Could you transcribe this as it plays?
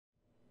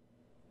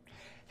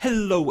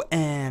Hello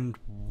and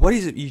what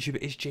is up YouTube,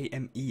 it's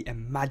JME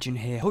Imagine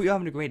here. Hope you're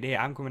having a great day.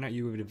 I'm coming at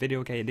you with a video,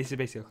 okay? This is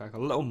basically like a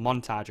little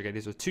montage, okay?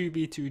 This was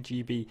 2v2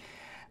 GB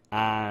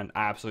and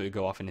I absolutely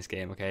go off in this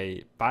game,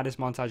 okay? By this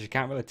montage you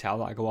can't really tell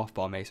that I go off,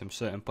 but I'll make some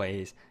certain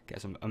plays,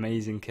 get some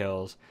amazing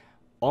kills.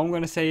 All I'm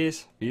going to say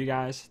is, for you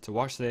guys to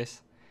watch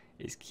this,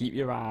 is keep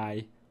your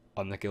eye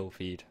on the kill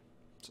feed.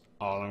 That's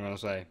all I'm going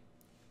to say.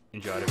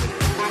 Enjoy the video.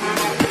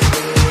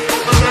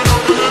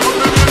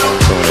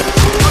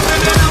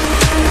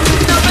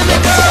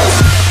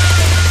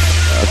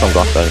 Some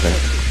glass there, I think.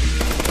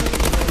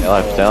 Stay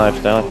alive, stay alive,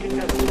 stay alive.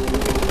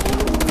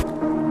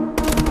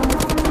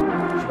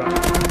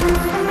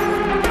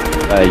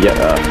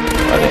 Yeah,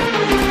 I think.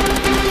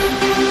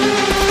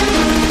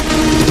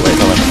 Wait,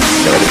 come on,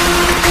 get ready.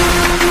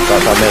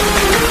 Start that mid.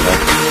 No.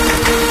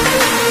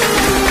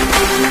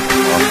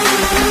 On.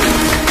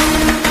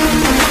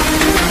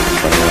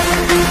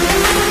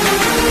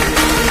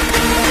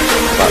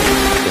 Back.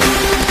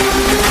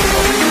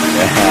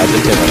 Yeah, I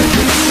just did that.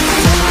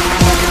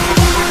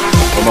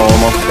 One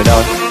more, go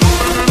down.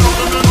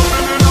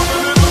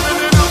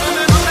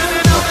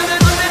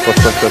 Push.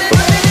 Go.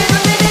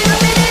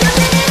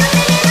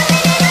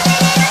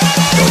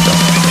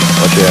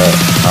 Watch your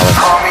Alan.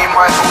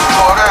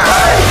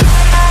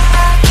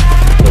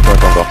 Look where it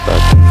comes off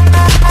there.